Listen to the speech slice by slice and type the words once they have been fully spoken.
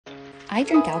I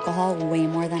drink alcohol way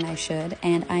more than I should,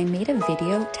 and I made a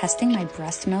video testing my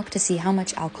breast milk to see how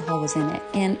much alcohol was in it,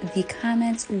 and the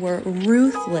comments were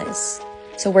ruthless.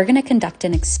 So we're gonna conduct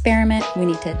an experiment. We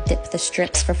need to dip the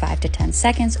strips for 5 to 10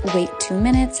 seconds, wait 2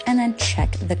 minutes, and then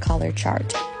check the color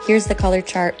chart. Here's the color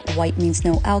chart. White means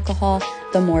no alcohol.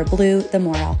 The more blue, the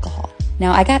more alcohol.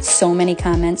 Now, I got so many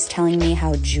comments telling me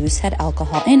how juice had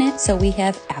alcohol in it, so we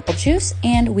have apple juice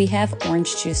and we have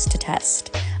orange juice to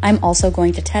test. I'm also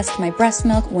going to test my breast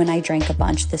milk when I drank a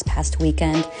bunch this past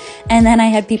weekend, and then I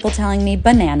had people telling me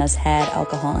bananas had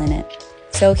alcohol in it.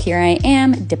 So here I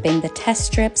am, dipping the test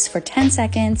strips for 10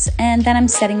 seconds, and then I'm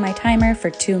setting my timer for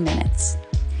 2 minutes.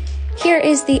 Here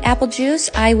is the apple juice.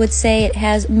 I would say it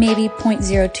has maybe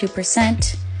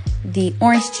 0.02%. The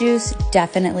orange juice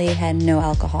definitely had no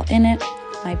alcohol in it.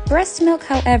 My breast milk,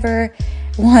 however,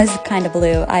 was kind of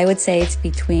blue. I would say it's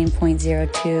between 0.02,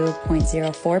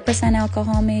 0.04%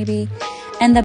 alcohol maybe.